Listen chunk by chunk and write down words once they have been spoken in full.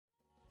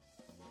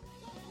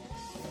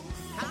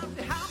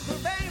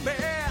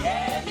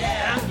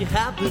you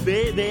happy,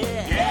 baby.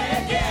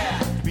 Yeah,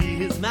 yeah. Be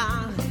his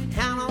man,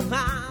 hand on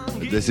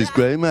hand. This is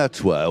Graham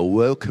Atwell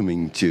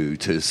welcoming you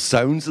to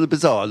Sounds of the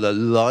Bizarre, the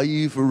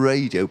live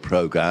radio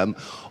programme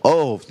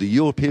of the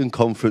European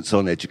Conference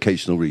on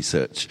Educational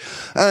Research.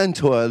 And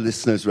to our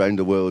listeners around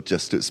the world,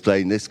 just to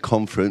explain, this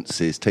conference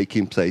is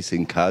taking place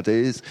in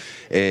Cadiz,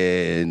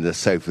 in the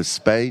south of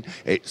Spain.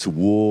 It's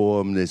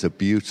warm, there's a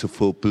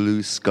beautiful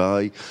blue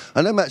sky,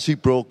 and I'm actually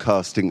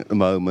broadcasting at the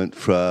moment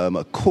from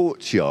a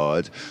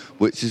courtyard,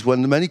 which is one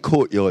of the many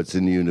courtyards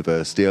in the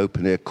university,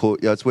 open-air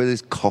courtyards, where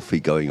there's coffee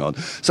going on.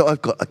 So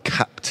I've got a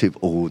captive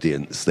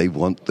audience. They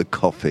want the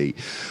coffee.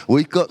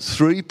 We've got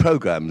 3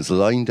 programmes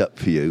lined up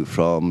for you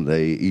from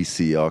the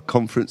ECER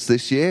conference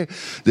this year.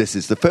 This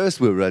is the first.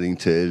 We're running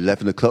to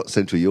 11 o'clock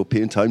Central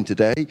European time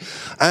today.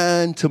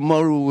 And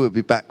tomorrow we'll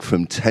be back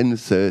from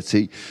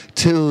 10:30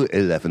 till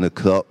 11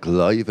 o'clock,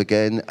 live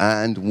again.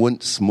 And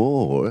once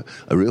more,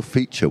 a real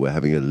feature. We're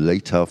having a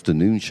late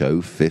afternoon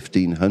show,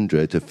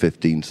 1500 to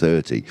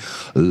 15:30.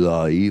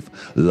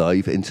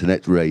 Live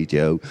internet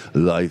radio,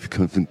 live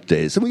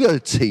conferences. And we got a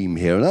team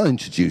here, and I'll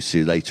introduce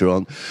you later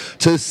on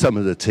to some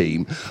of the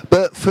team.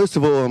 But first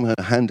of all, I'm going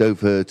to hand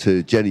over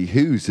to Jenny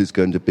Hughes, who's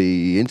going to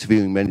be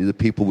interviewing many of the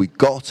people we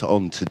got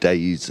on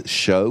today's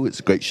show. It's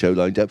a great show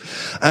lined up.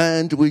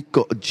 And we've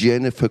got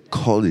Jennifer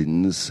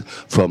Collins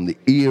from the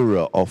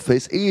ERA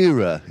office.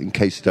 ERA, in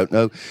case you don't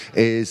know,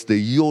 is the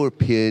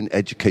European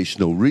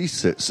Educational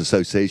Research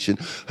Association,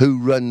 who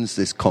runs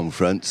this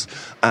conference.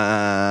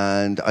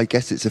 And I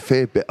guess it's a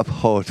fair bit of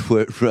hard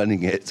work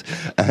running it.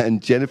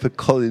 And Jennifer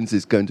Collins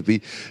is going to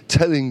be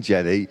telling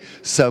Jenny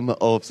some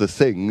of the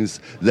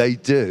things they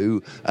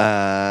do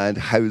and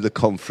how the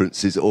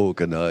conference is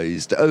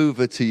organised.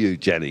 Over to you,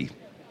 Jenny.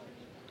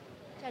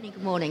 Jenny,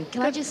 good morning.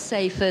 Can I just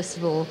say, first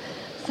of all,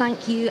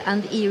 thank you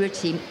and the ERA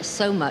team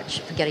so much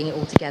for getting it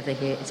all together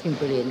here. It's been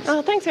brilliant.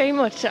 Oh, thanks very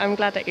much. I'm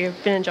glad that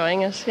you've been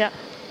enjoying it, yeah.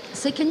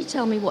 So can you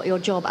tell me what your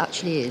job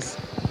actually is?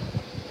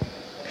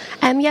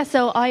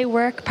 So I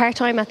work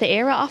part-time at the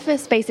ERA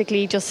office,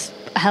 basically just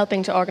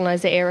helping to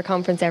organise the ERA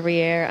conference every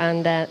year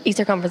and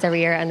ECER conference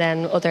every year, and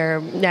then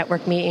other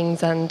network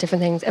meetings and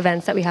different things,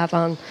 events that we have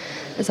on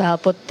as well.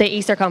 But the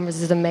ECER conference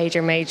is a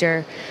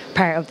major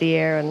part of the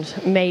year,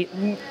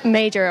 and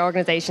major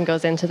organisation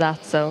goes into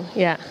that, so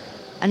yeah.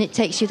 And it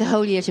takes you the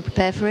whole year to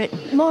prepare for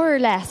it? More or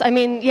less. I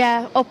mean,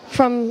 yeah,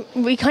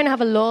 we kind of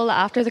have a lull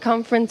after the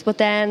conference, but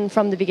then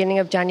from the beginning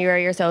of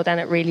January or so, then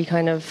it really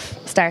kind of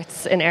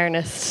starts in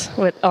earnest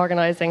with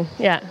organising,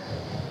 yeah.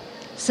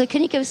 So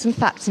can you give us some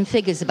facts and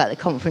figures about the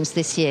conference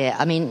this year?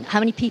 I mean, how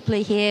many people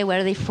are here?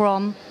 Where are they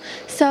from?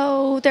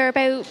 So there are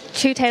about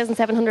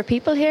 2,700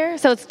 people here.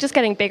 So it's just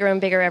getting bigger and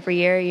bigger every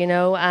year, you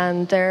know,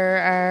 and there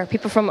are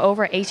people from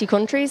over 80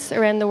 countries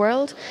around the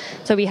world.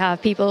 So we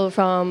have people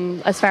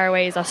from as far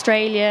away as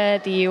Australia,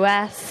 the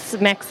US,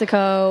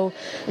 Mexico,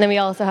 and then we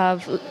also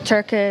have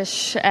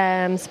Turkish,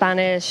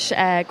 Spanish,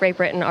 Great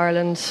Britain,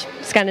 Ireland.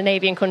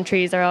 Scandinavian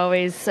countries are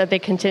always a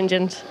big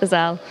contingent as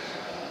well.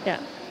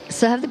 Yeah.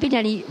 So have there been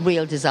any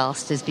real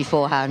disasters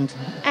beforehand?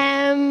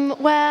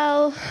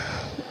 Well,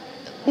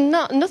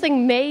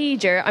 nothing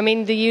major. I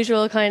mean, the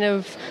usual kind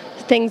of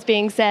things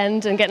being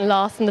sent and getting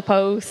lost in the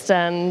post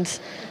and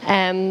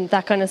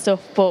that kind of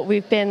stuff. But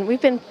we've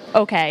been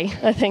okay,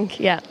 I think,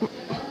 yeah.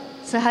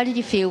 So how did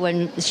you feel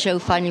when the show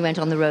finally went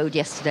on the road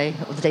yesterday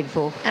or the day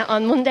before?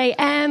 On Monday,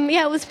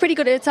 yeah, it was pretty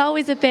good. It's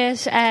always a bit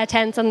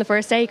tense on the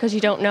first day because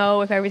you don't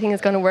know if everything is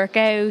going to work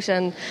out,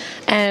 and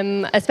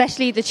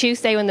especially the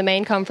Tuesday when the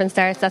main conference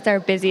starts, that's our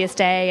busiest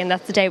day, and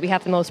that's the day we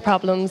have the most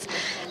problems.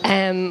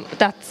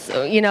 That's,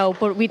 you know,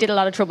 but we did a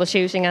lot of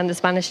troubleshooting, and the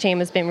Spanish team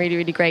has been really,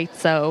 really great,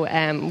 so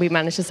we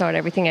managed to sort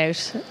everything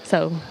out.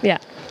 So, yeah.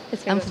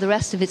 And for the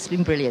rest of it, it's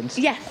been brilliant.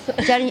 Yes.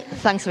 Jenny,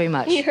 thanks very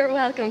much. You're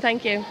welcome.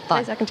 Thank you. Bye.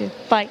 Nice talking to you.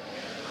 Bye.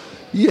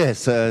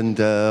 Yes, and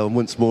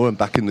once more I'm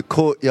back in the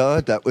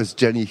courtyard. That was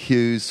Jenny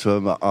Hughes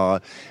from our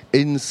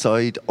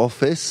inside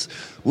office.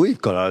 We've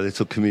got our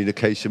little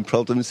communication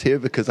problems here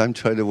because I'm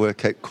trying to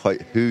work out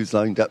quite who's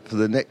lined up for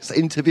the next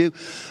interview.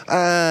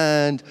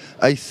 And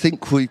I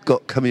think we've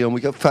got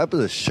a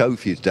fabulous show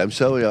for you today. I'm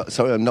sorry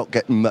I'm not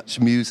getting much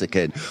music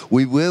in.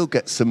 We will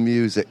get some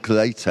music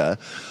later.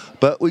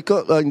 But we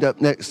got lined up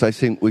next, I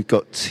think we've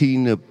got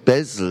Tina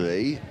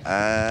Besley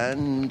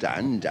and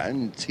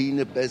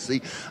Tina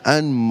Besley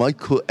and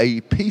Michael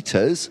A.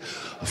 Peters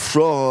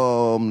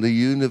from the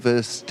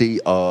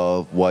University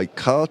of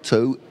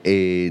Waikato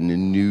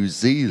in New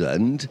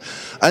Zealand.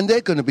 And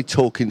they're going to be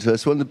talking to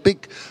us. One of the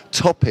big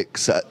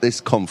topics at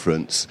this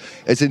conference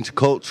is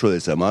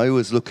interculturalism. I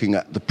was looking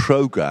at the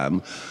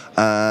programme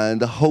and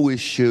the whole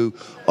issue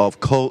of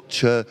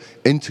culture,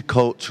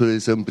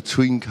 interculturalism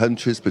between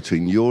countries,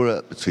 between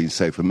Europe, between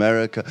South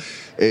America,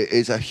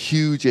 is a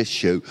huge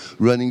issue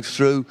running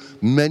through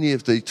many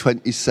of the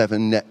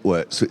 27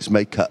 networks which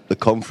make up the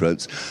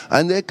conference.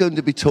 And they're going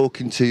to be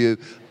talking to you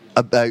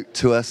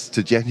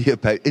to Jenny,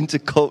 about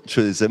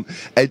interculturalism,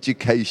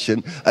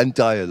 education and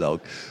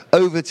dialogue.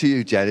 Over to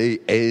you, Jenny,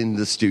 in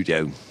the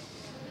studio.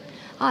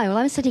 Hi, well,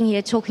 I'm sitting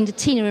here talking to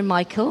Tina and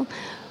Michael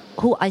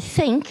who I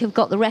think have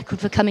got the record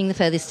for coming the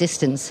furthest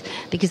distance,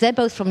 because they're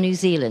both from New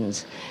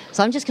Zealand.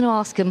 So I'm just going to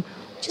ask them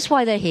just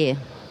why they're here.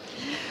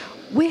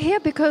 We're here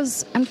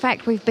because, in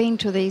fact, we've been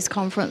to these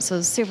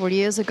conferences several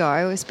years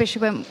ago,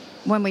 especially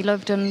when we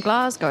lived in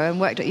Glasgow and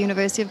worked at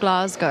University of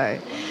Glasgow.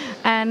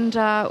 And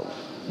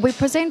we're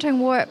presenting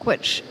work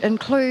which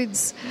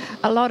includes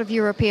a lot of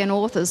European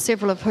authors,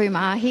 several of whom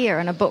are here,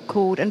 in a book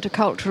called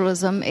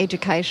Interculturalism,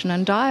 Education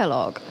and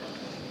Dialogue.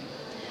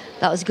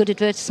 That was a good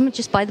advertisement.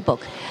 Just buy the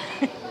book.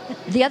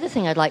 The other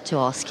thing I'd like to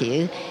ask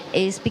you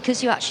is,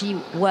 because you actually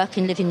work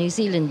and live in New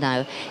Zealand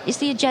now, is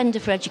the agenda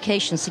for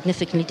education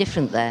significantly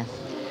different there?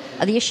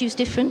 Are the issues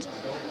different?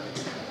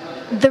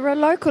 There are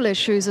local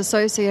issues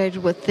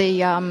associated with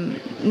the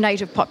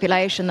native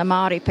population, the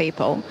Māori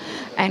people,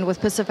 and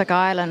with Pacific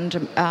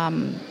Island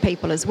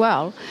people as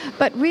well.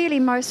 But really,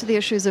 most of the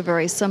issues are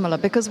very similar,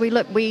 because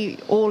we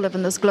all live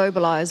in this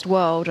globalised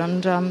world,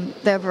 and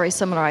they're very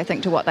similar, I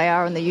think, to what they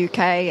are in the UK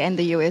and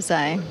the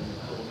USA.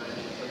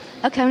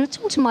 OK, I'm going to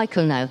talk to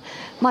Michael now.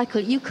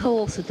 Michael, you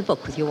co-authored the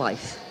book with your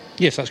wife.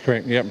 Yes, that's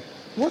correct, yep.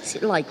 What's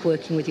it like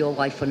working with your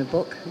wife on a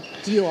book?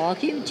 Do you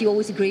argue? Do you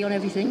always agree on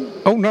everything?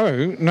 Oh,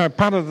 no.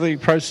 Part of the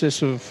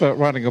process of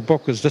writing a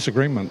book is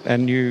disagreement,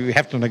 and you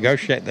have to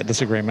negotiate that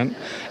disagreement,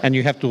 and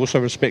you have to also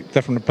respect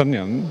different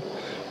opinion,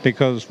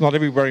 because not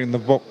everybody in the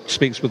book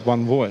speaks with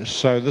one voice.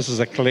 So this is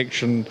a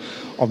collection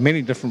of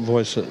many different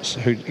voices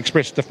who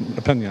express different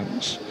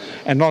opinions,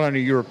 and not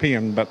only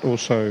European, but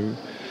also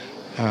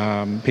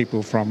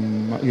people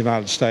from the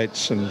United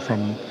States and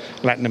from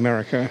Latin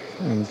America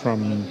and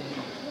from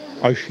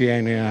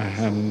Oceania,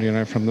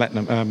 and from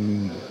Latin,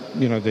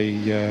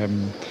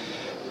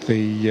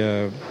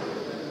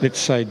 let's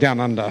say down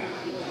under,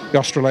 the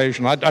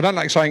Australasian. I don't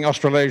like saying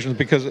Australasians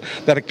because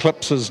that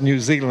eclipses New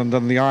Zealand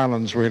and the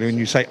islands. Really, when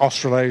you say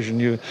Australasian,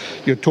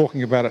 you're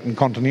talking about it in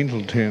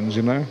continental terms.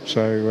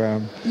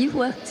 So you've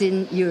worked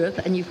in Europe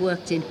and you've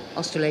worked in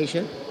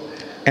Australasia.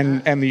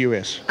 And the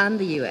US. And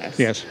the US.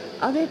 Yes.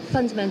 Are there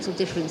fundamental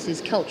differences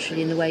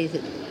culturally in the way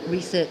that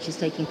research is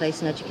taking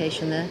place in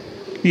education there?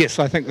 Yes,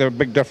 I think there are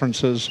big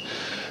differences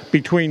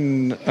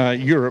between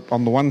Europe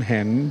on the one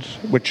hand,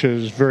 which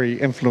is very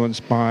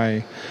influenced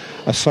by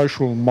a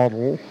social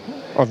model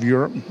of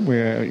Europe,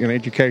 where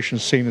education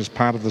is seen as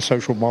part of the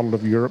social model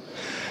of Europe.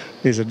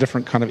 There's a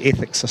different kind of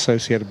ethics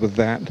associated with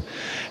that.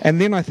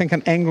 And then I think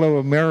an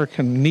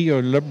Anglo-American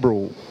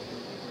neoliberal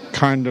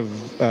kind of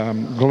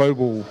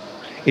global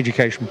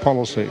education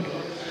policy.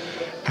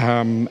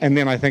 And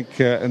then I think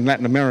in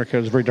Latin America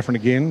is very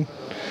different again.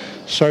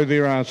 So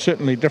there are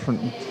certainly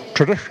different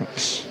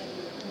traditions,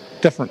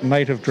 different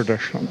native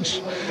traditions,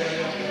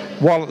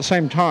 while at the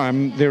same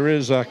time there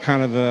is a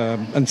kind of a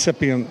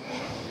incipient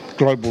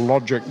global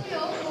logic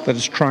that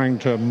is trying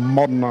to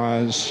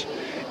modernise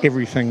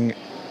everything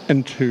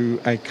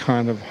into a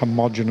kind of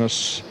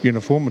homogenous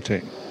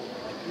uniformity.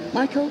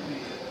 Michael,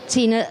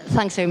 Tina,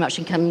 thanks very much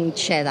for coming and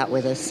share that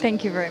with us.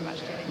 Thank you very much.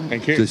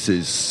 Thank you. This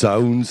is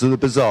Sounds of the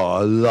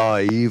Bazaar,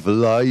 live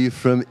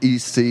from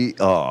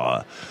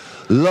ECER.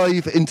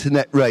 Live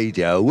internet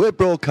radio. We're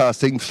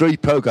broadcasting 3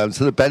 programmes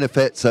for the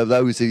benefits of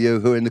those of you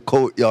who are in the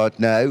courtyard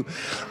now,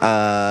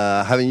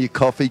 having your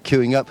coffee,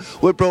 queuing up.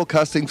 We're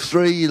broadcasting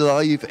 3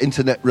 live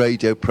internet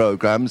radio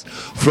programmes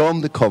from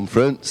the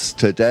conference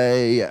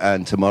today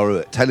and tomorrow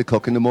at 10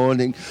 o'clock in the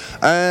morning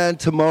and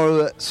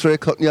tomorrow at 3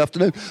 o'clock in the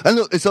afternoon. And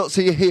look, there's lots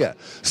of you here.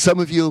 Some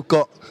of you have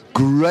got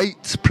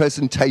great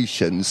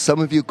presentations. Some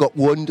of you have got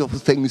wonderful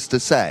things to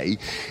say.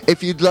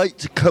 If you'd like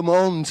to come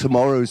on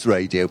tomorrow's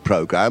radio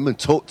programme and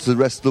talk to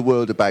the rest of the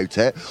world about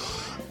it,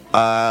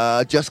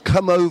 just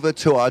come over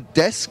to our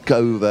desk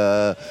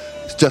over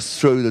just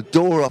through the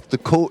door off the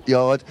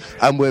courtyard,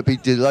 and we'll be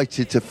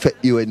delighted to fit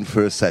you in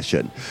for a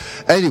session.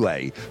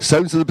 Anyway,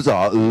 Sounds of the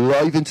Bazaar,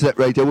 live internet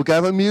radio. We're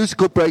going to have a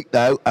musical break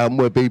now, and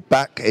we'll be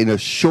back in a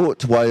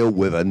short while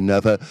with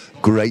another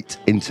great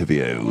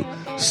interview.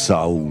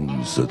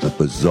 Sounds of the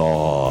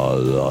Bazaar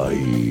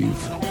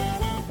live.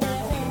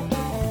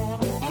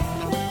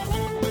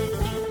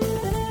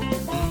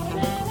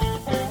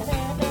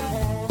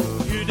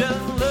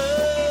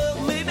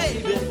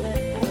 Baby,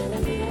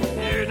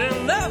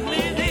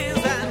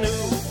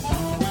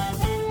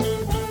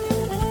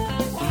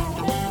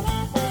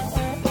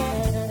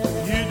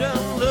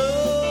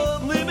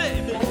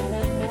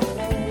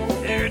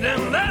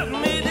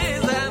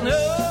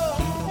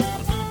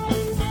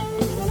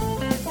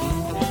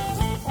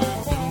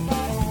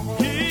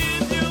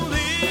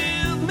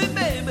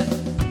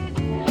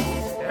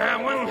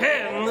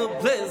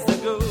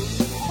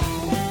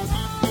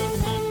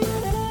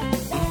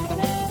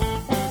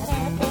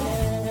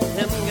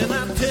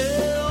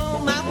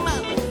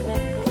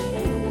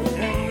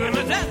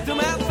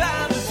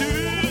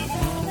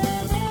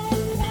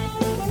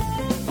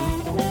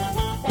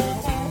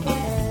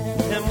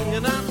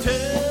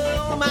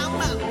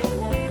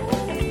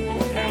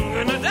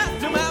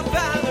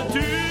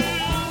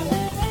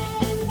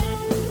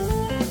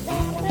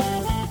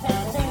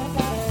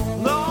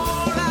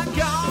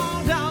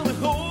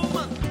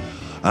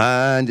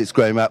 And it's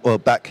Graham Atwell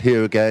back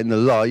here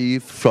again,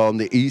 live from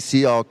the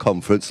ECER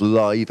conference,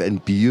 live in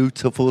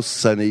beautiful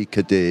sunny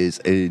Cadiz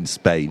in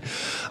Spain.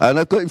 And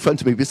I've got in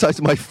front of me,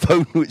 besides my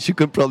phone, which you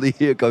can probably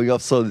hear going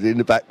off solidly in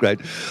the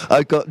background,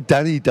 I've got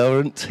Danny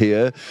Durrant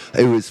here,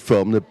 who is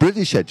from the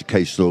British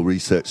Educational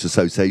Research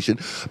Association,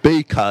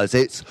 because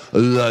it's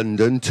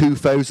London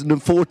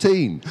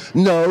 2014.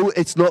 No,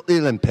 it's not the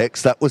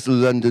Olympics. That was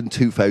London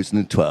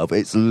 2012.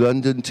 It's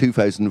London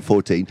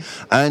 2014,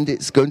 and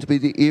it's going to be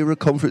the ERA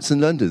conference in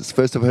London. It's the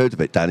first I've heard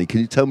of it. Danny, can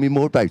you tell me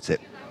more about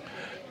it?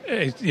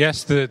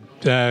 Yes, the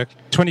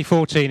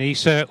 2014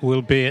 ECER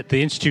will be at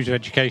the Institute of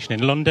Education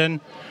in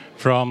London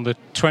from the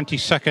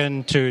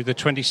 22nd to the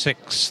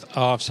 26th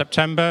of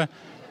September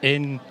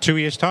in 2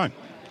 years' time.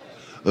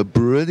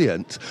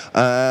 Brilliant.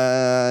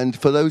 And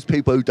for those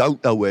people who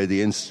don't know where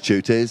the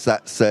Institute is,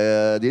 that's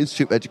the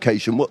Institute of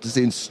Education. What does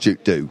the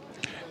Institute do?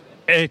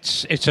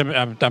 It's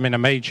a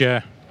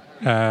major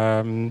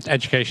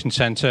education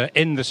centre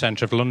in the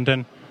centre of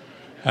London.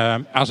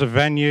 As a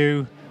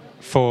venue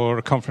for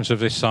a conference of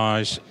this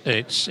size,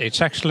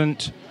 it's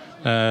excellent.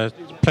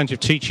 Plenty of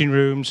teaching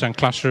rooms and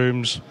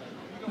classrooms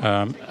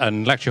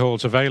and lecture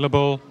halls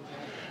available.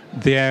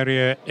 The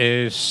area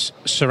is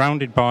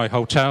surrounded by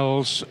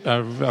hotels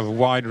of a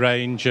wide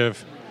range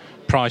of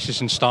prices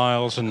and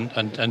styles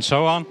and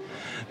so on.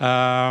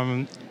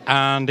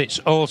 And it's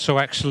also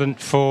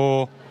excellent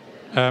for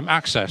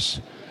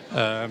access.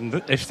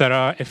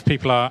 If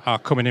people are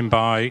coming in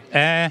by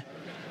air,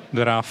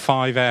 there are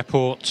 5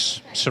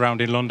 airports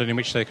surrounding London in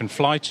which they can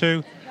fly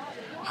to.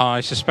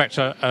 I suspect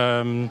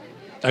a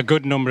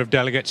good number of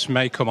delegates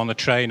may come on the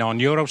train on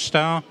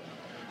Eurostar.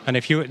 And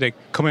if they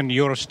come in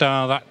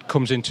Eurostar, that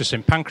comes into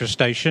St Pancras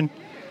Station.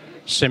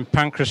 St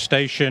Pancras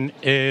Station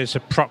is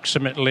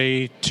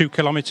approximately 2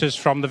 kilometres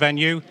from the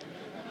venue.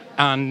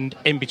 And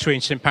in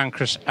between St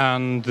Pancras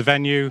and the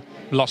venue,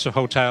 lots of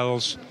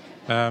hotels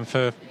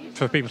for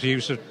people to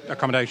use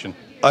accommodation.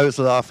 I was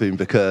laughing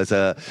because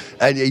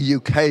any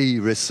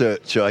UK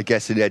researcher, I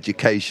guess, in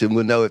education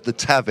will know of the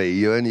Tavi.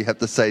 You only have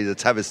to say the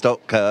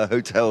Tavistock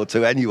Hotel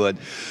to anyone,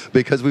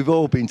 because we've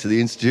all been to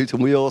the Institute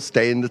and we all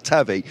stay in the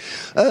Tavi.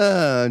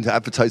 And to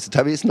advertise the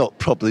Tavi, it's not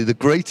probably the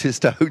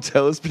greatest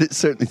hotels, but it's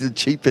certainly the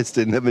cheapest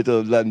in the middle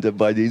of London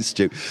by the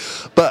Institute.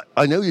 But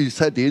I know you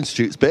said the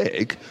Institute's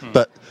big,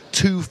 but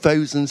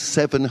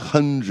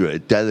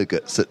 2,700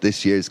 delegates at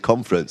this year's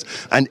conference,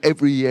 and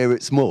every year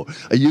it's more.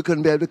 Are you going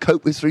to be able to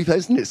cope with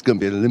 3,000? It's going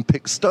to be an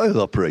Olympic-style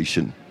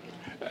operation.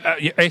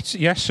 Yes,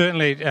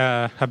 certainly.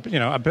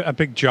 A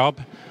big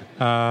job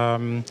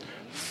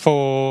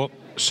for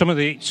some of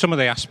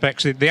the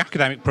aspects. The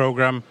academic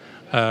programme,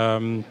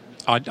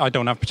 I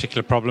don't have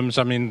particular problems.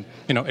 I mean,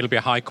 it'll be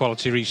a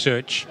high-quality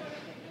research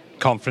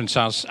conference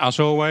as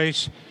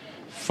always.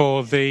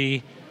 For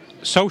the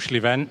social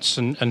events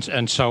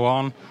and so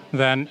on,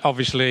 then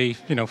obviously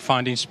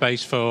finding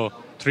space for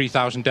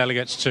 3,000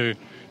 delegates to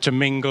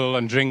mingle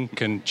and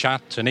drink and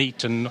chat and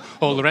eat and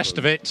all the rest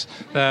of it,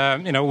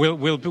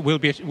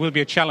 will be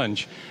a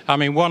challenge. I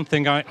mean, one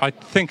thing I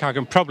think I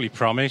can probably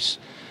promise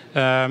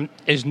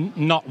is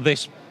not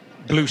this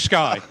blue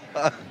sky.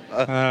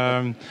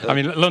 I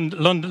mean,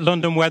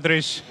 London weather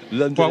is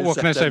what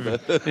can I say?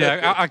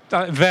 Yeah,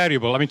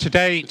 variable. I mean,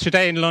 today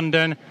in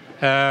London,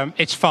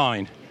 it's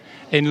fine.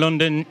 In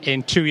London,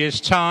 in 2 years'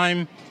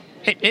 time,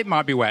 it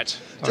might be wet.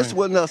 Just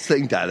one last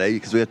thing, Danny,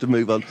 because we have to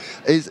move on.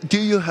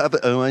 Do you have,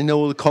 I know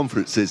all the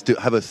conferences do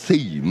have a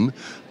theme.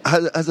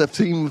 Has a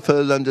theme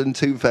for London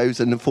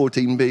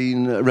 2014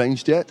 been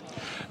arranged yet?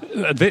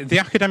 The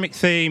academic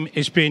theme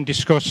is being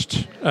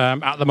discussed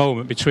at the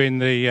moment between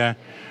the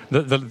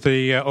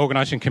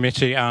organising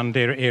committee and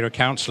ERA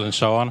Council and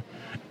so on.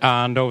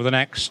 And over the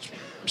next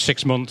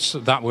 6 months,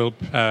 that will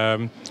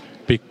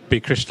be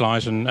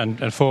crystallised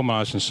and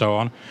formalised and so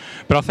on.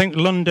 But I think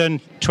London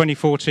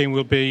 2014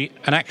 will be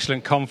an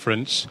excellent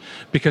conference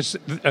because,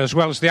 as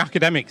well as the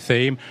academic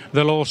theme,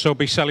 there'll also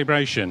be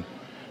celebration.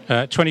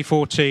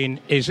 2014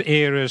 is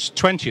ERA's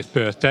 20th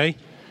birthday,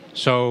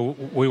 so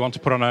we want to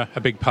put on a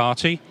big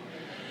party.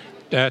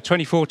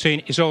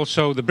 2014 is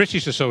also the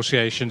British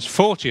Association's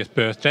 40th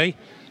birthday,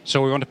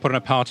 so we want to put on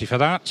a party for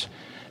that.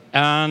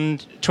 And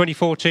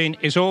 2014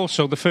 is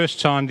also the first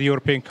time the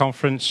European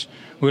Conference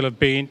will have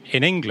been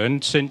in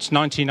England since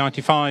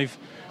 1995,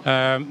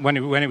 when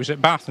it was at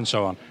Bath and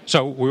so on.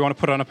 So we want to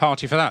put on a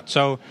party for that.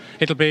 So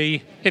it'll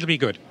be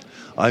good.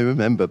 I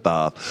remember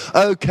Bath.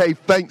 Okay,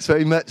 thanks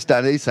very much,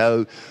 Danny.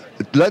 So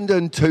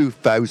London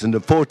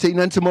 2014,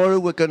 and tomorrow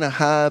we're going to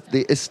have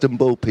the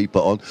Istanbul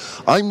people on.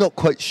 I'm not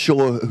quite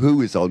sure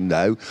who is on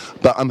now,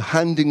 but I'm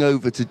handing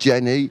over to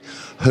Jenny,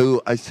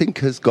 who I think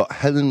has got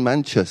Helen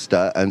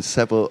Manchester and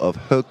several of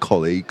her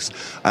colleagues,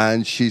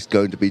 and she's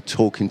going to be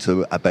talking to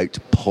them about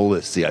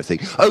policy, I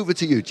think. Over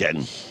to you,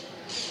 Jen.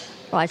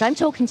 Right, I'm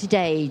talking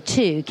today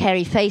to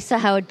Kerry Facer,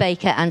 Howard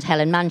Baker and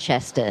Helen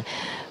Manchester,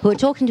 who are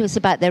talking to us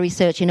about their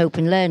research in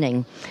open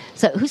learning.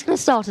 So who's going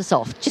to start us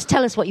off? Just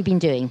tell us what you've been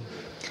doing.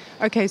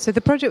 Okay, so the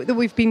project that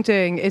we've been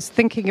doing is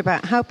thinking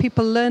about how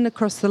people learn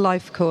across the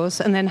life course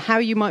and then how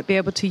you might be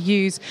able to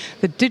use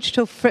the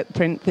digital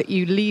footprint that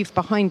you leave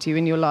behind you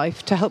in your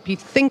life to help you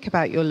think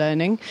about your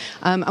learning.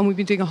 And we've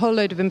been doing a whole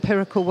load of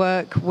empirical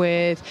work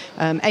with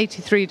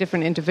 83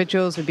 different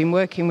individuals. We've been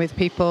working with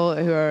people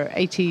who are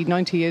 80,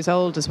 90 years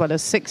old as well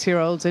as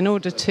 6-year-olds in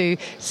order to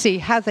see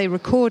how they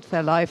record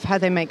their life, how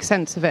they make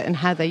sense of it and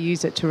how they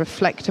use it to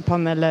reflect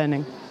upon their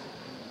learning.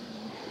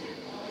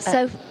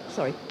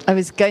 Sorry. I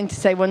was going to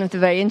say one of the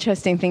very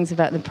interesting things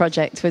about the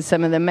project was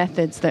some of the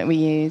methods that we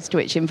used,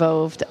 which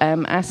involved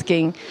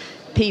asking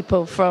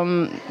people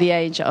from the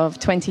age of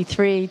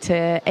 23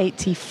 to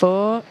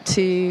 84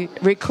 to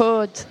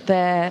record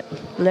their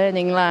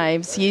learning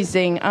lives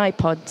using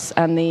iPods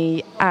and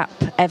the app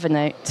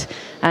Evernote.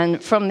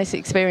 And from this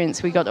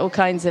experience, we got all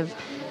kinds of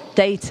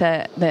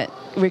data that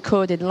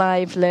recorded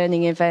live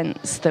learning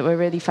events that were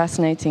really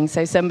fascinating.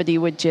 So somebody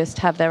would just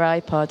have their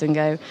iPod and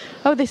go,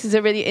 oh, this is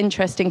a really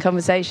interesting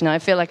conversation. I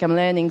feel like I'm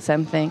learning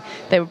something.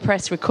 They would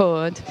press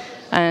record,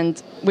 and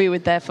we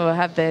would therefore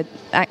have the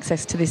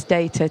access to this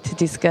data to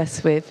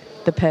discuss with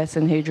the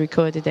person who'd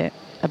recorded it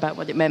about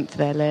what it meant for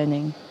their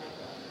learning.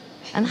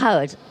 And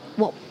Howard,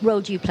 what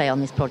role do you play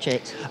on this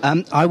project?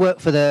 I work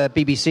for the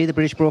BBC, the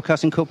British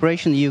Broadcasting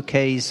Corporation, the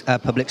UK's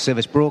public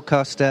service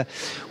broadcaster.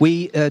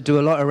 We do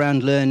a lot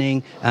around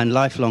learning and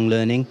lifelong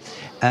learning.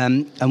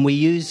 And we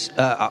use,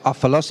 our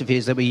philosophy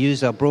is that we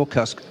use our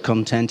broadcast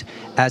content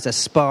as a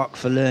spark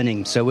for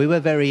learning. So we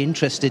were very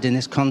interested in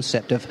this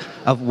concept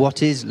of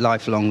what is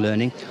lifelong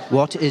learning,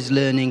 what is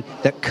learning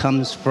that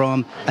comes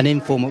from an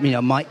informal,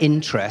 my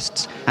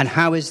interests, and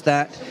how is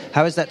that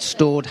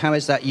stored, how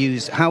is that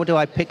used, how do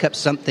I pick up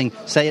something,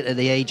 say at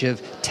the age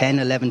of 10,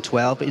 11,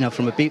 12,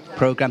 from a big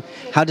program,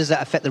 how does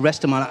that affect the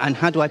rest of my life, and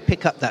how do I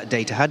pick up that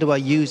data, how do I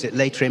use it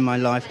later in my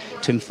life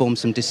to inform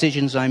some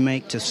decisions I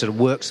make, to sort of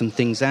work some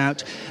things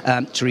out,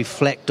 to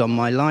reflect on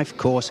my life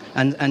course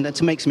and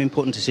to make some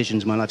important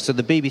decisions in my life. So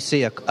the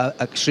BBC are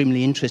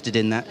extremely interested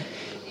in that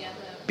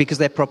because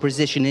their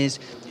proposition is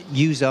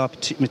use our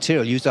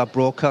material, use our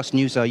broadcast,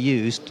 use our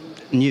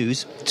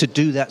news to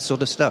do that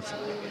sort of stuff.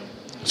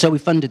 So we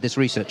funded this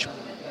research.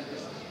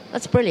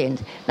 That's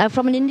brilliant. Now,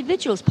 from an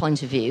individual's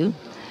point of view,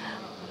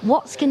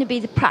 what's going to be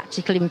the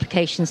practical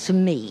implications for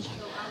me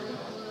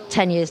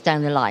 10 years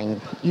down the line?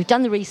 You've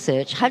done the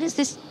research. How does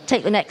this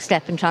take the next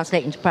step and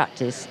translate into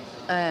practice?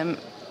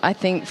 I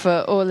think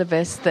for all of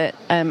us that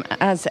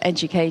as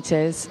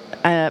educators,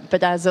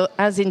 but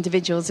as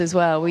individuals as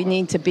well, we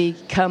need to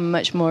become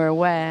much more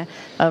aware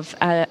of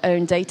our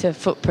own data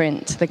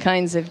footprint, the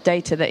kinds of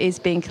data that is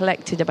being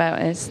collected about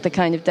us, the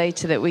kind of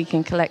data that we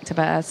can collect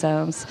about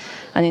ourselves,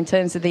 and in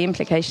terms of the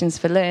implications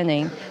for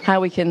learning, how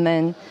we can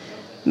then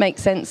make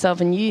sense of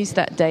and use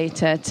that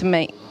data to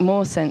make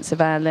more sense of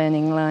our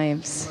learning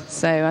lives.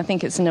 So I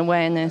think it's an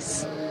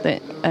awareness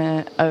that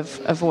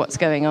of what's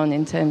going on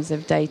in terms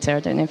of data. I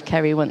don't know if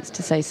Kerry wants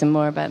to say some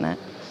more about that.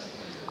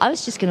 I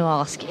was just going to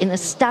ask, in a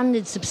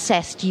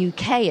standards-obsessed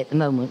UK at the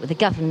moment, with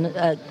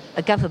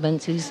a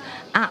government who's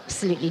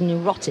absolutely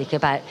neurotic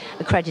about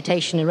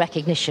accreditation and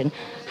recognition,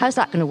 how's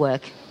that going to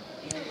work?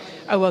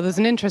 Oh, well, there's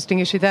an interesting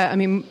issue there. I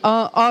mean,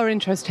 our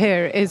interest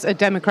here is a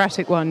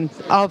democratic one.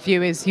 Our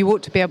view is you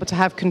ought to be able to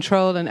have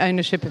control and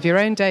ownership of your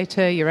own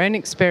data, your own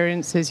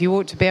experiences. You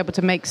ought to be able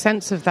to make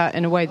sense of that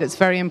in a way that's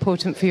very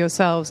important for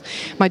yourselves.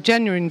 My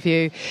genuine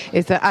view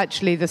is that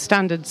actually the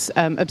standards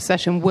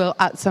obsession will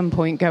at some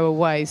point go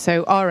away.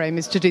 So our aim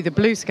is to do the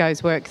blue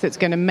skies work that's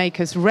going to make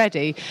us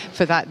ready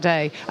for that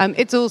day.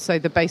 It's also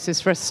the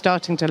basis for us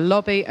starting to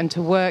lobby and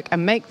to work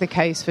and make the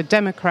case for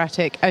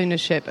democratic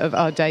ownership of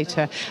our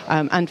data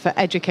and for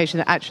education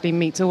that actually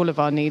meets all of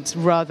our needs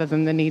rather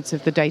than the needs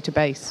of the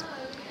database.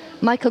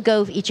 Michael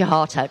Gove, eat your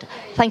heart out.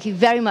 Thank you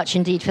very much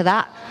indeed for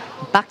that.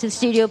 Back to the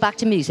studio, back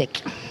to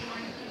music.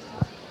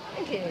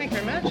 Thank you. Thank you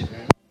very much.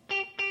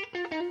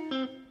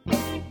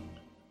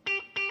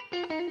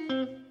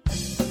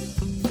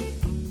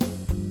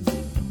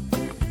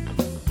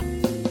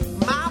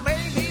 My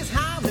baby's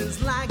heart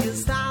is like a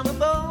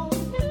starboard.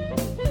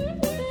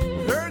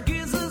 Her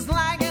kiss is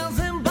like a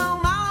simple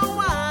mile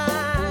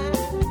wide.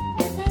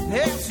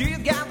 Yeah, she's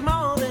got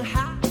more than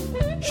half.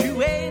 She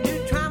way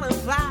to trying to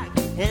fly,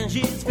 and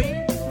she's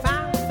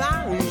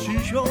fine,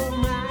 she's sure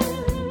mine.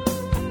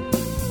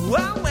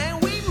 Well, when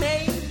we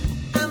made,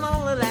 I'm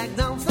only like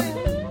dancing.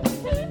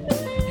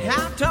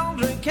 I told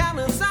her kind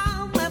of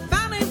song that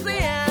funny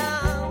thing.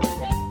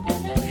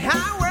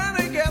 I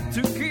rather get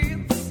to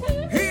kids.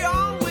 He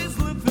always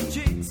look for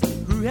chicks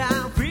who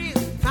have free,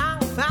 fine,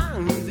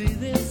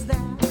 this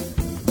that.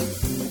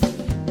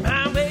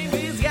 My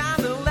baby's got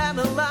a lot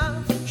of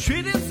love,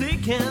 sweet as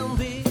it can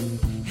be.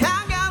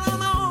 I gotta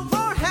know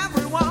for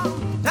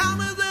everyone,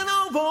 I'm as an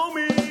over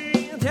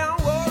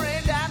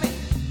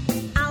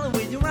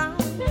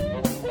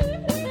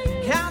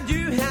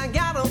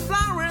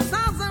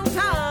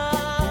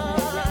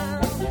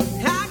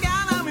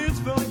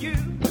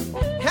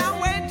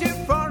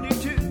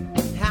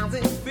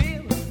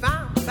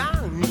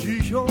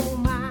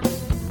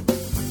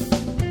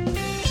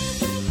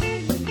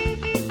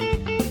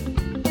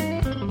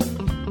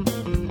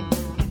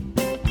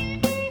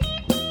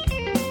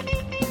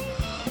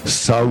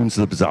Sounds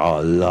of the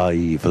Bazaar,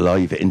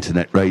 live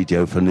internet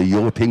radio from the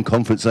European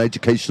Conference on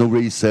Educational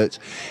Research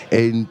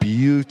in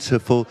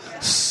beautiful,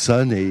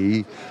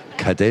 sunny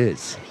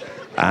Cadiz.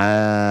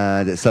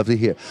 And it's lovely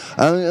here.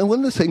 And one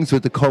of the things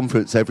with the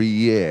conference every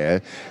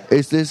year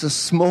is there's a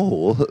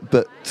small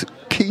but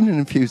keen and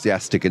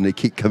enthusiastic, and they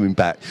keep coming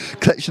back,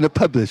 collection of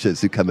publishers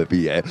who come every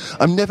year.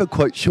 I'm never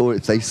quite sure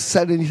if they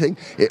sell anything.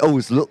 It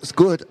always looks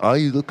good. I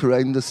look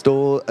around the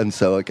store, and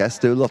so I guess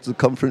there are lots of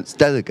conference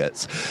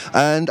delegates.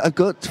 And I've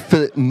got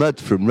Philip Mudd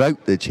from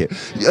Routledge here.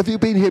 Have you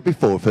been here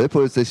before, Philip,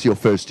 or is this your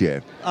first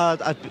year?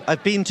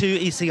 I've been to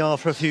ECER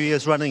for a few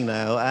years running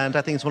now, and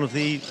I think it's one of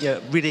the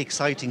really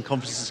exciting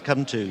conferences to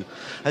come to.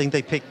 I think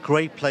they pick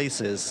great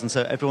places, and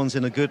so everyone's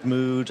in a good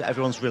mood,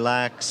 everyone's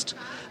relaxed,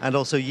 and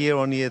also year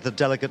on year the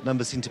delegate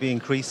numbers seem to be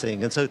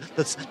increasing. And so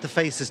that's the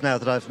faces now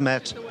that I've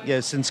met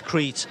since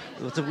Crete,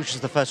 which is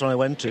the first one I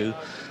went to.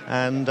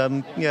 And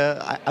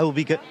I will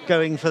be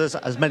going for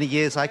as many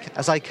years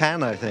as I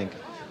can, I think.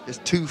 There's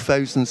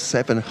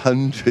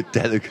 2,700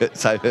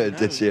 delegates, I heard,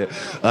 this year.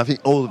 I think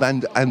all of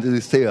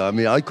Andalusia. I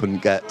mean, I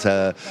couldn't get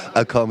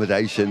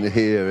accommodation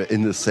here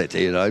in the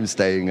city, and I'm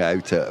staying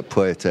out at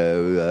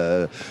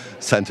Puerto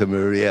Santa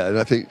Maria, and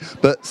I think,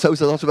 but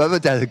so's a lot of other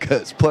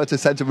delegates. Puerto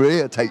Santa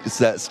Maria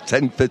that's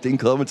 10, 15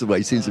 kilometres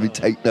away, seems to be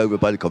taken over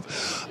by the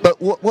conference.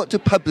 But what do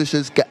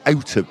publishers get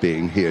out of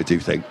being here, do you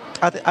think?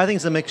 I think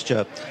it's a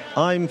mixture.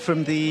 I'm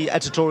from the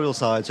editorial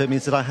side, so it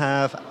means that I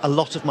have a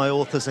lot of my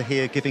authors are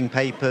here giving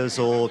papers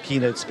or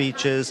keynote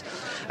speeches,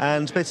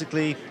 and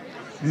basically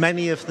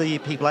many of the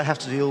people I have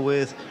to deal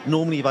with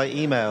normally by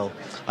email.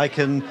 I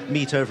can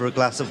meet over a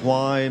glass of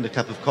wine, a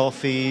cup of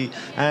coffee,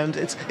 and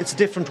it's a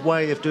different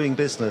way of doing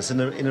business in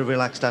a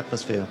relaxed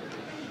atmosphere.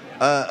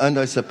 And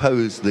I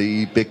suppose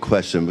the big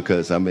question,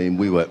 because I mean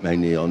we work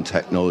mainly on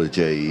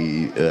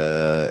technology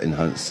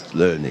enhanced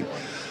learning,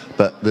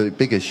 but the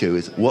big issue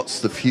is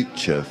what's the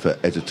future for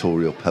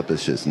editorial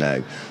publishers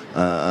now?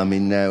 I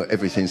mean now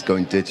everything's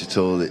going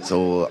digital, it's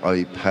all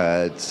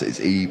iPads, it's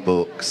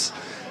e-books.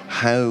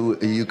 How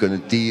are you going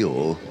to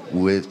deal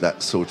with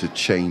that sort of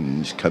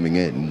change coming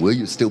in? Will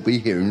you still be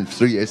here in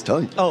 3 years'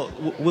 time? Oh,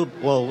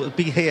 we'll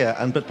be here,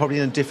 but probably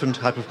in a different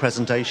type of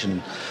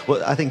presentation.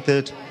 Well, I think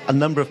that a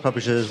number of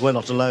publishers, we're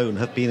not alone,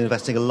 have been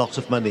investing a lot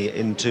of money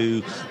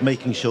into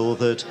making sure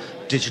that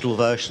digital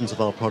versions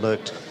of our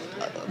product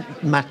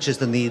matches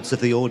the needs of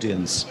the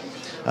audience.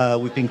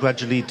 We've been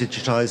gradually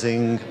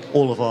digitising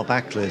all of our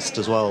backlist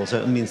as well,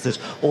 so it means that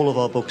all of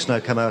our books now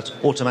come out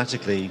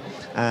automatically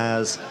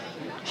as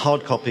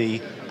hard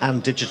copy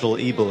and digital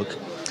ebook,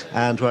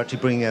 and we're actually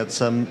bringing out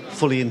some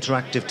fully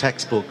interactive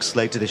textbooks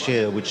later this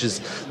year, which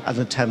is an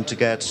attempt to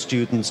get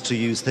students to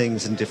use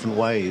things in different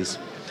ways.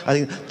 I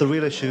think the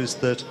real issues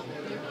that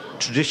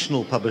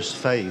traditional publishers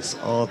face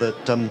are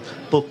that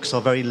books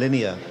are very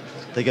linear.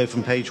 They go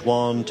from page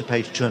 1 to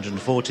page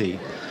 240,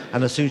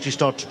 and as soon as you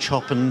start to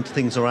chop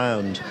things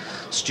around,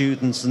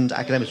 students and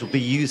academics will be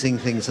using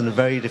things in a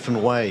very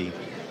different way.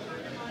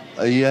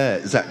 Yeah,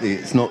 exactly.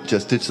 It's not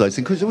just digitalising.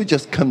 Because we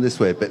just come this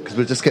way a bit, because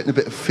we're just getting a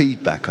bit of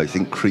feedback, I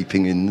think,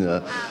 creeping in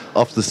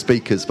off the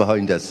speakers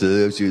behind us. So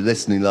those of you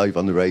listening live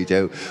on the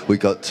radio, we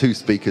got two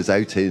speakers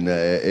out in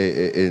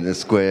a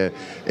square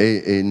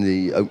in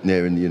the open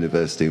air in the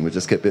university, and we'll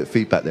just get a bit of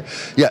feedback there.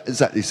 Yeah,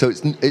 exactly. So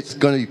it's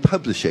going to be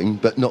publishing,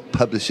 but not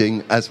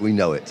publishing as we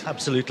know it.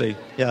 Absolutely,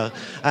 yeah.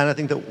 And I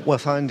think that we're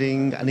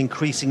finding an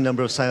increasing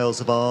number of sales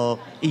of our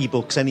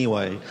e-books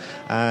anyway.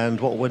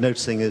 And what we're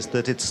noticing is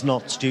that it's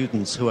not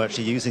students who are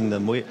actually using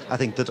them. I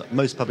think that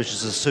most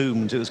publishers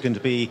assumed it was going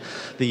to be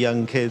the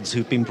young kids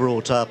who've been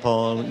brought up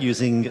on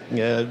using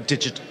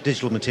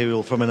digital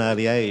material from an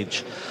early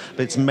age.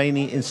 But it's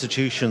mainly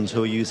institutions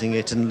who are using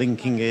it and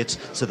linking it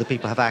so that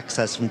people have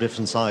access from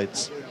different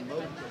sites.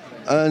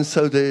 And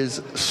so there's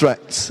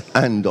threats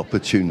and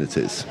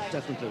opportunities.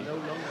 Definitely.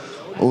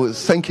 Well,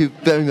 thank you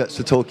very much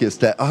for talking to us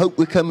there. I hope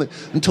we come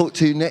and talk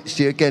to you next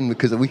year again,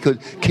 because we could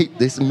keep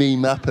this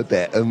meme up a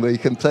bit and we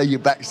can play you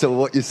back some of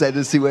what you said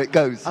and see where it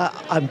goes.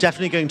 I'm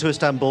definitely going to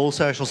Istanbul,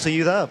 so I shall see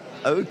you there.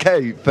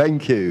 Okay,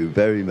 thank you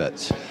very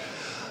much.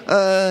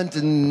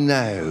 And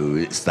now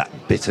it's that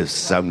bit of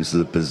Sounds of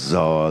the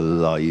Bazaar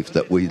live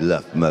that we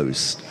love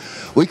most.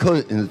 We call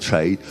it in the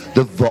trade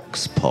the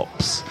Vox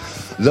Pops.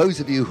 Those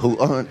of you who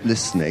aren't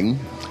listening,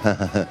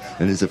 and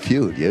there's a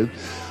few of you,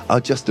 are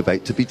just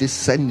about to be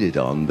descended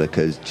on,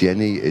 because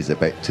Jenny is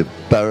about to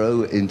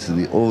burrow into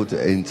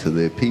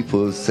the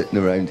people sitting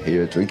around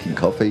here drinking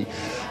coffee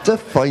to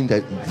find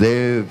out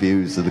their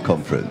views of the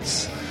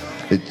conference.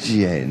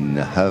 Jen,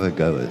 have a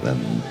go at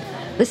them.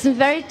 There's some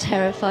very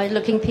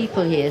terrified-looking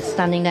people here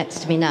standing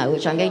next to me now,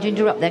 which I'm going to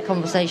interrupt their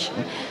conversation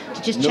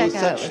to just check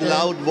out. No such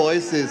loud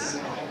voices.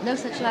 No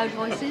such loud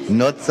voices?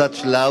 Not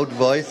such loud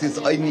voices.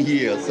 I'm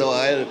here, so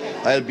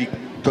I'll be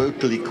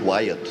totally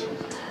quiet.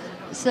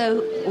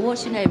 So,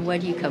 what's your name? Where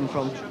do you come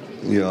from?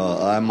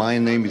 Yeah, my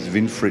name is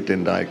Winfried,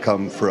 and I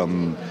come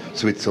from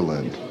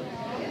Switzerland.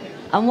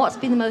 And what's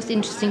been the most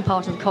interesting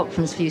part of the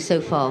conference for you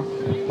so far?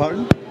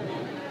 Pardon?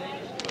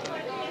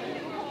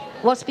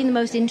 What's been the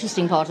most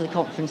interesting part of the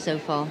conference so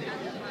far?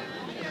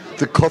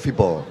 the coffee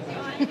bar.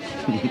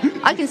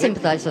 I can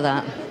sympathise with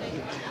that.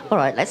 All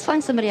right, let's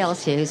find somebody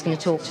else here who's going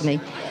to talk to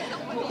me.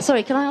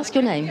 Sorry, can I ask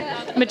your name?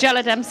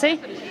 Magella Dempsey.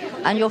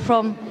 And you're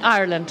from?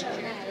 Ireland.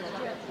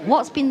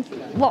 What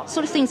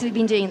sort of things have you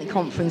been doing at the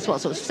conference?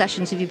 What sort of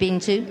sessions have you been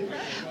to?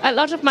 A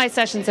lot of my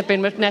sessions have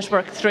been with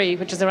Network 3,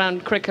 which is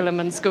around curriculum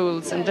and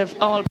schools, and they've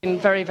all been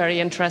very, very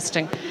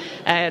interesting.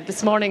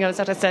 This morning I was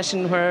at a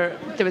session where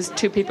there was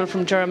 2 people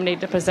from Germany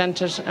that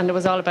presented, and it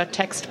was all about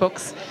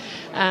textbooks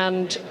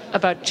and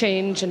about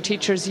change and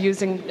teachers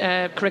using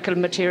curriculum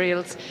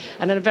materials,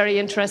 and a very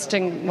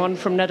interesting one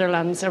from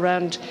Netherlands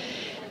around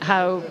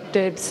how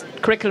the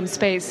curriculum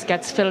space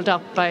gets filled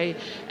up by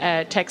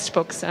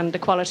textbooks and the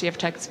quality of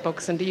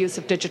textbooks and the use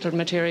of digital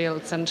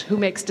materials and who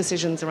makes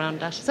decisions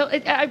around that. So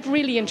I've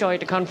really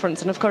enjoyed the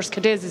conference, and of course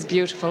Cadiz is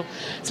beautiful.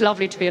 It's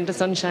lovely to be in the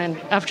sunshine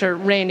after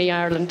rainy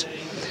Ireland.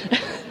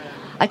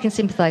 I can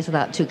sympathise with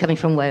that too, coming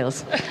from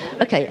Wales.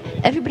 Okay,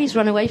 everybody's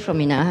run away from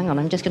me now. Hang on,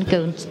 I'm just going to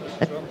go and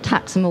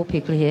attack some more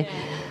people here.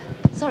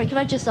 Sorry, can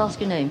I just ask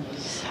your name?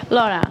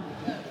 Laura.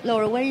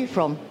 Laura, where are you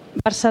from?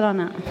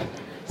 Barcelona.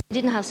 You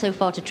didn't have so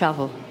far to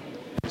travel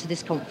to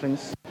this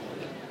conference.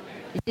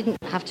 You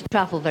didn't have to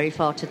travel very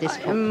far to this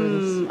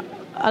conference.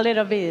 A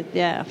little bit,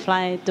 yeah.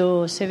 Fly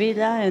to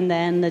Sevilla and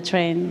then the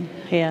train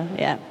here,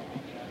 yeah.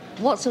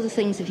 What sort of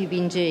things have you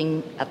been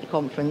doing at the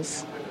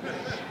conference?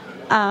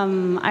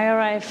 I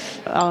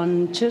arrived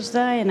on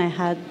Tuesday and I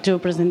had 2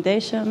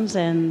 presentations,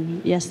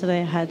 and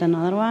yesterday I had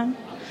another one.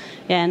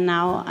 Yeah, and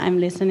now I'm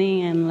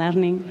listening and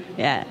learning,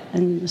 yeah,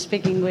 and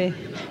speaking with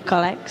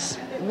colleagues.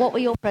 What were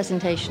your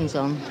presentations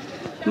on?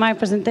 My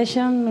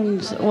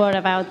presentations were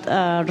about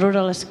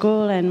rural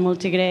school and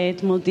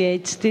multi-grade,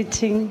 multi-age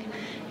teaching,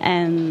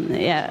 and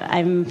yeah,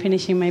 I'm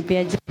finishing my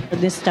PhD on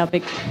this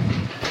topic.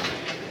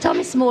 Tell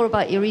me some more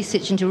about your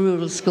research into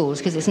rural schools,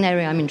 because it's an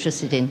area I'm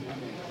interested in.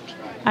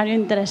 Are you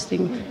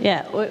interesting?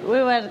 Yeah,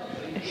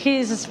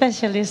 he's a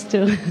specialist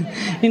too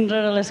in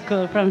rural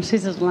school from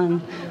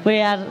Switzerland. We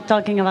are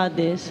talking about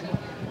this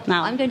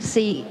now. I'm going to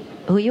see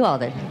who you are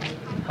then.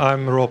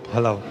 I'm Rob,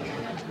 hello.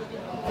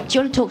 Do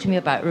you want to talk to me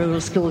about rural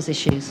schools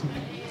issues?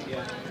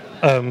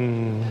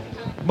 Rural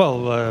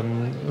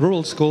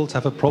schools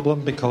have a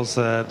problem because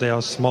they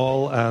are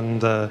small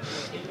and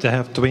they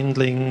have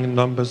dwindling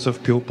numbers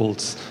of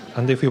pupils.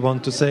 And if we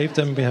want to save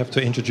them, we have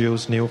to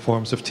introduce new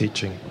forms of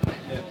teaching.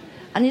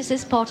 And is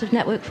this part of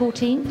Network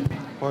 14?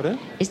 Pardon?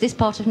 Is this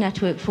part of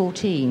Network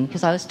 14?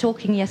 Because I was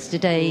talking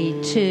yesterday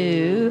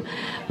to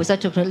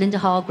Linda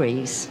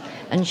Hargreaves,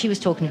 and she was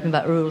talking to me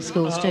about rural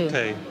schools too.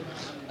 Okay.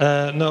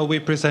 No, we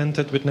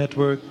presented with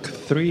Network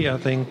 3, I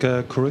think,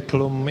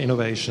 curriculum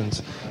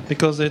innovations,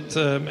 because it's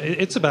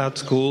about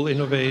school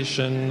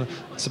innovation,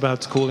 it's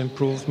about school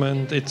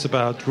improvement, it's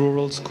about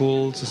rural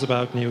schools, it's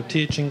about new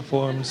teaching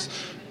forms.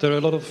 There are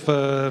a lot of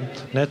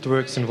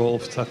networks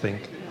involved, I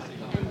think.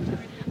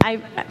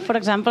 For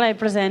example, I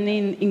present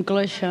in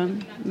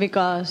inclusion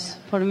because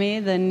for me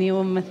the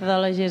new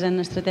methodologies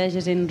and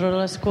strategies in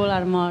rural school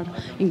are more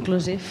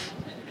inclusive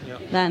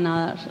than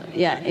others.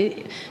 Yeah,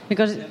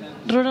 because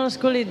rural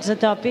school is a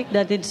topic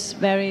that it's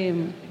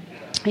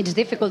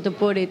difficult to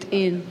put it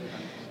in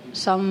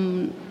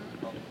some,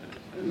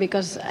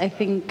 because I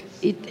think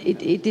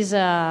it is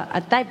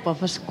a type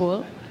of a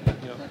school,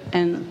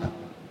 and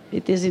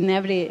it is in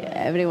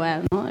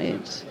everywhere. No,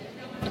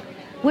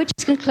 we're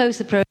just going to close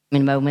the program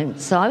in a moment.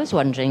 So I was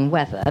wondering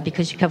whether,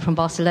 because you come from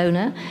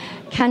Barcelona,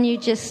 can you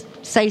just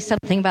say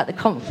something about the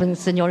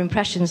conference and your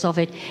impressions of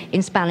it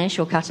in Spanish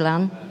or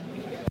Catalan?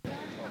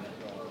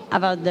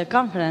 About the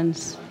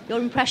conference? Your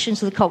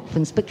impressions of the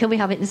conference, but can we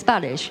have it in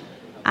Spanish?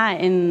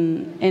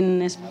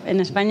 En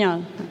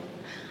español.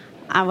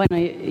 Bueno,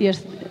 yo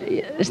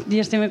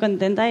estoy muy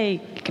contenta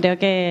y creo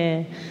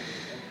que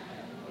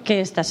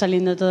está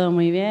saliendo todo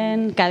muy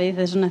bien. Cádiz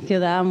es una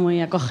ciudad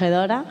muy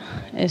acogedora,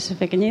 es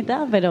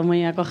pequeñita, pero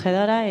muy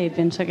acogedora, y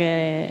pienso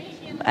que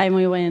hay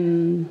muy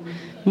buen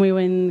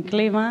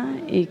clima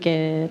y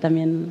que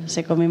también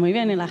se come muy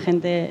bien y la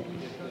gente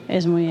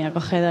es muy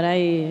acogedora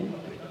y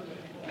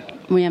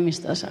muy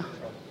amistosa.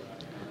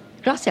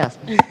 Gracias.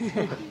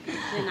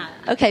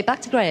 Okay,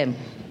 back to Graham.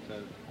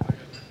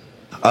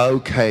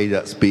 Okay,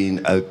 that's been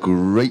a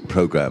great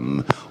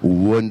programme.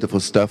 Wonderful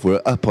stuff.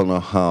 We're up on a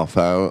half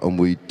hour and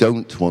we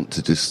don't want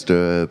to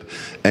disturb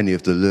any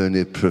of the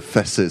learned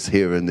professors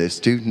here and their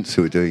students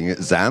who are doing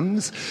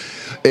exams.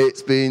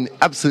 It's been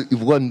absolutely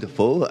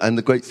wonderful, and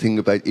the great thing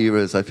about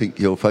ERA, as I think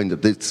you'll find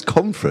at this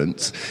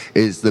conference,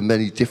 is the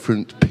many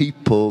different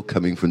people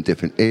coming from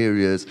different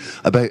areas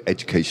about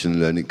education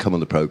and learning come on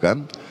the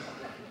programme.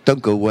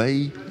 Don't go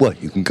away. Well,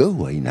 you can go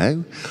away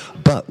now,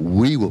 but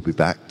we will be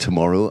back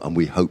tomorrow, and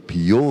we hope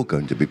you're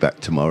going to be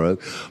back tomorrow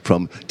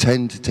from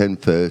 10 to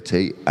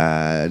 10:30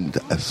 and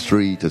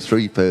 3 to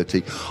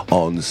 3:30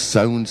 on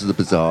Sounds of the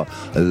Bazaar,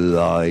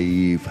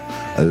 live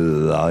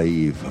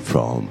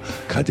from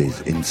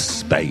Cadiz in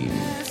Spain.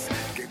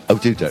 Oh,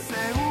 do.